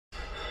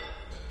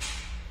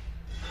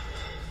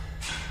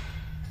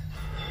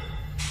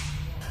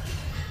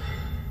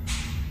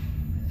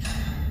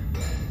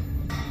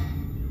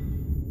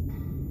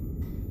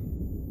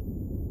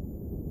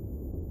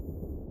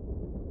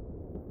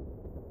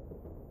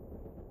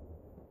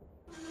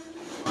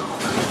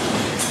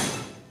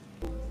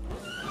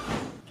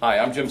Hi,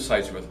 I'm Jim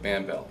Seitzer with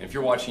BandBell. If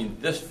you're watching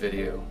this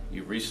video,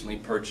 you recently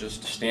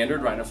purchased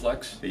standard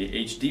RhinoFlex,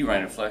 the HD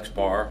RhinoFlex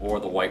bar, or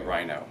the white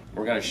Rhino.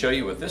 We're going to show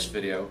you with this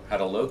video how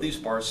to load these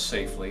bars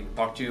safely,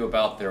 talk to you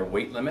about their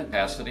weight limit,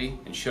 capacity,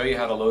 and show you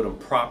how to load them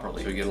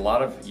properly so you get a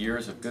lot of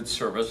years of good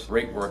service,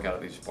 great work out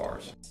of these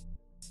bars.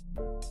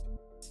 The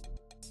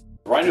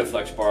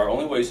RhinoFlex bar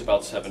only weighs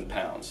about 7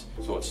 pounds,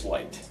 so it's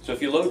light. So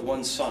if you load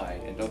one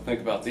side and don't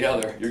think about the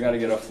other, you're going to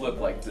get a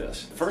flip like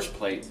this. First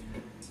plate,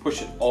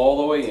 push it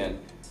all the way in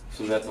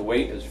so that the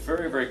weight is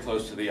very, very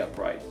close to the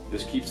upright.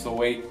 This keeps the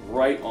weight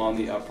right on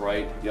the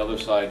upright. The other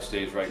side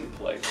stays right in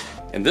place.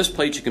 And this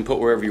plate you can put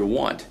wherever you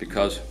want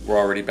because we're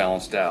already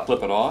balanced out.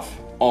 Flip it off.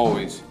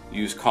 Always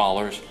use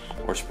collars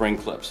or spring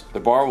clips. The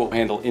bar will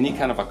handle any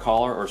kind of a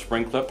collar or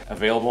spring clip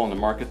available on the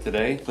market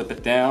today. Flip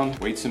it down,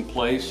 weight's in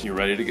place, you're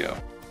ready to go.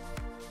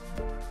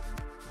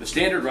 The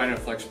standard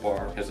RhinoFlex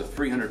bar has a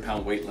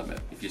 300-pound weight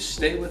limit. If you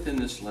stay within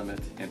this limit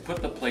and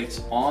put the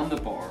plates on the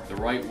bar the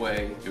right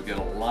way, you'll get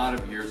a lot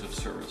of years of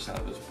service out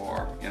of this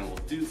bar, and it will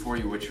do for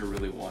you what you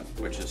really want,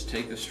 which is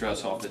take the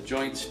stress off the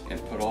joints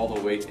and put all the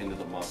weight into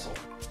the muscle.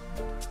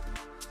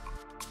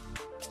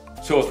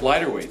 So with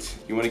lighter weights,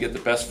 you want to get the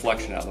best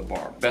flexion out of the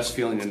bar, best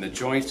feeling in the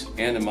joints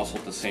and the muscle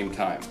at the same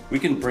time. We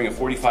can bring a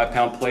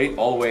 45-pound plate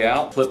all the way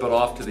out, flip it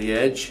off to the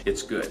edge,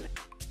 it's good.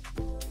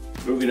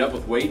 Moving up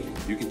with weight,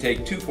 you can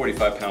take two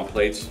 45-pound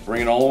plates,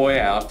 bring it all the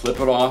way out, flip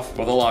it off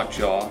with a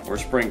lockjaw or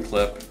spring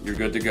clip, you're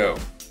good to go.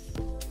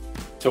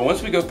 So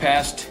once we go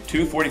past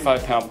two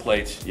 45-pound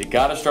plates, you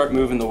gotta start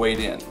moving the weight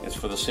in. It's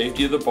for the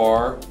safety of the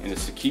bar, and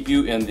it's to keep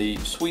you in the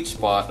sweet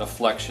spot of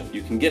flexion.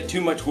 You can get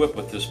too much whip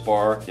with this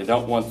bar, you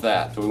don't want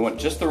that. So we want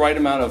just the right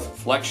amount of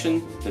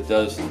flexion that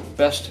does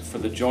best for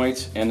the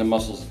joints and the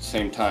muscles at the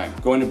same time.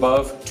 Going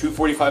above two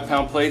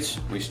 45-pound plates,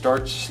 we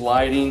start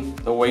sliding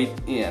the weight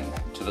in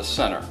to the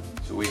center.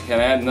 So we can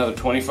add another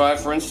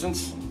 25, for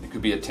instance. It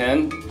could be a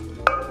 10.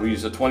 We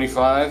use a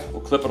 25. We'll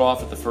clip it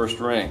off at the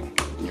first ring,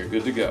 and you're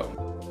good to go.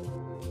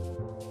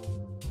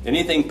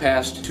 Anything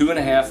past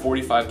 2.5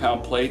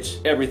 45-pound plates,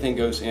 everything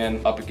goes in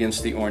up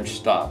against the orange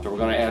stop. So we're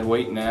going to add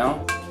weight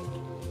now.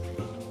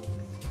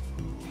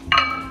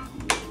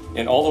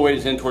 And all the weight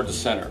is in towards the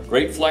center.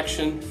 Great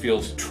flexion,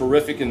 feels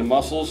terrific in the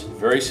muscles,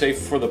 very safe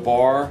for the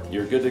bar.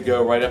 You're good to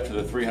go right up to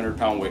the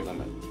 300-pound weight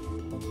limit.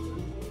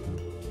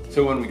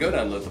 So when we go to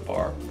unload the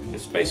bar,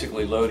 it's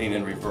basically loading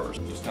in reverse.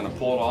 Just kind of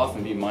pull it off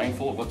and be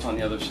mindful of what's on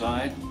the other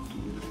side.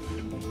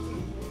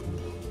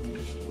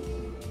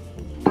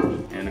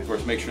 And of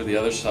course, make sure the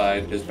other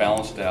side is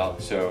balanced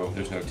out so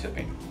there's no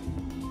tipping.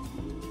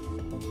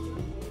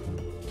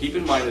 Keep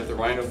in mind that the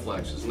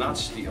RhinoFlex is not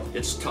steel.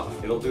 It's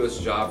tough. It'll do its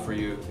job for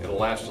you. It'll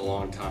last a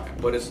long time,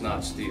 but it's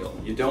not steel.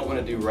 You don't want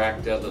to do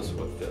rack deadlifts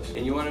with this.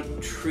 And you want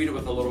to treat it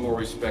with a little more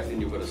respect than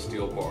you would a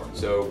steel bar.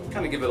 So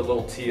kind of give it a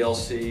little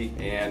TLC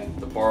and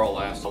the bar will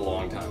last a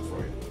long time for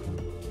you.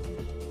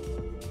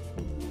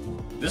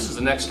 This is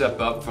the next step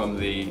up from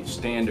the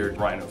standard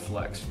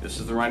RhinoFlex. This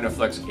is the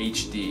RhinoFlex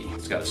HD.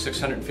 It's got a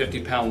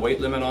 650-pound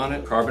weight limit on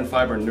it, carbon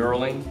fiber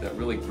knurling that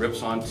really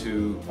grips on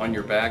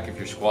your back if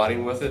you're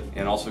squatting with it,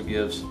 and also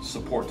gives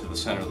support to the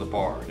center of the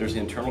bar. There's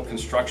internal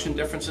construction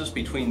differences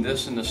between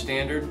this and the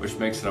standard, which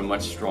makes it a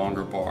much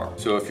stronger bar.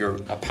 So if you're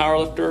a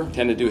powerlifter,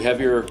 tend to do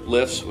heavier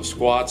lifts with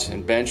squats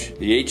and bench,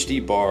 the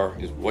HD bar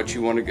is what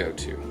you want to go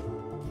to.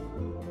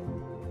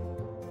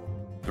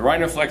 The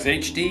RhinoFlex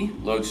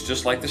HD loads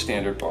just like the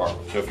standard bar.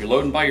 So if you're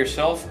loading by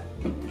yourself,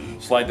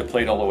 slide the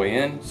plate all the way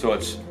in so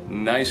it's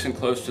nice and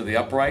close to the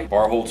upright.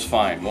 Bar holds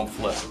fine, won't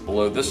flip. We'll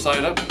load this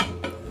side up,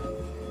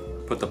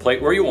 put the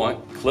plate where you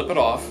want, clip it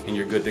off, and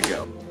you're good to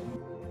go.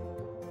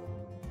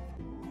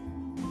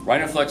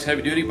 RhinoFlex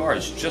heavy duty bar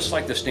is just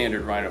like the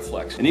standard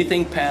RhinoFlex.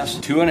 Anything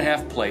past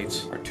 2.5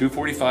 plates, or 2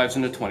 45s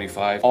and a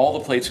 25, all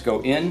the plates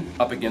go in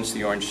up against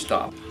the orange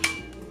stop.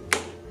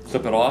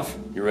 Clip it off,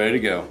 you're ready to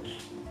go.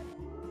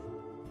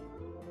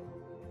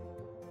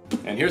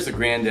 And here's the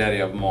granddaddy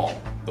of them all,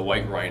 the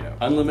white Rhino.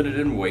 Unlimited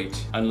in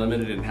weight,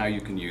 unlimited in how you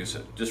can use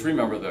it. Just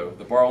remember though,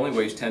 the bar only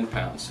weighs 10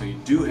 pounds, so you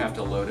do have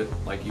to load it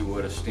like you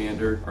would a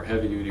standard or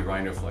heavy duty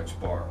RhinoFlex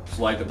bar.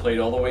 Slide the plate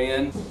all the way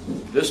in.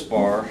 This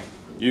bar,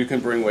 you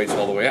can bring weights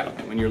all the way out.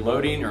 When you're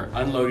loading or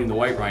unloading the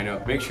white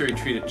Rhino, make sure you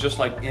treat it just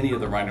like any of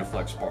the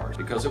RhinoFlex bars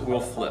because it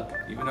will flip.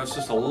 Even though it's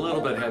just a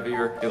little bit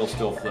heavier, it'll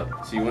still flip.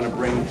 So you want to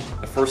bring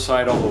the first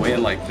side all the way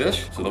in like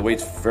this, so the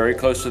weight's very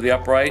close to the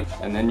upright,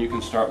 and then you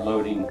can start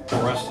loading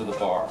the rest of the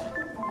bar.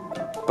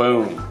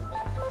 Boom.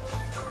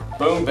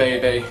 Boom,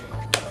 baby.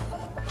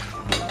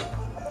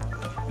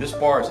 This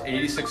bar is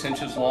 86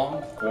 inches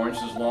long, 4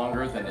 inches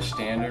longer than the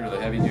standard or the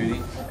heavy duty,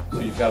 so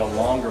you've got a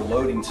longer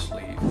loading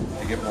sleeve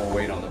to get more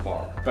weight on the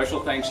bar. Special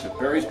thanks to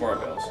Barry's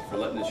Barbells for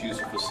letting us use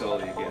the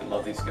facility again.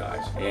 Love these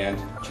guys. And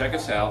check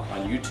us out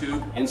on YouTube,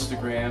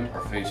 Instagram,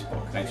 or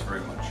Facebook. Thanks very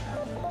much.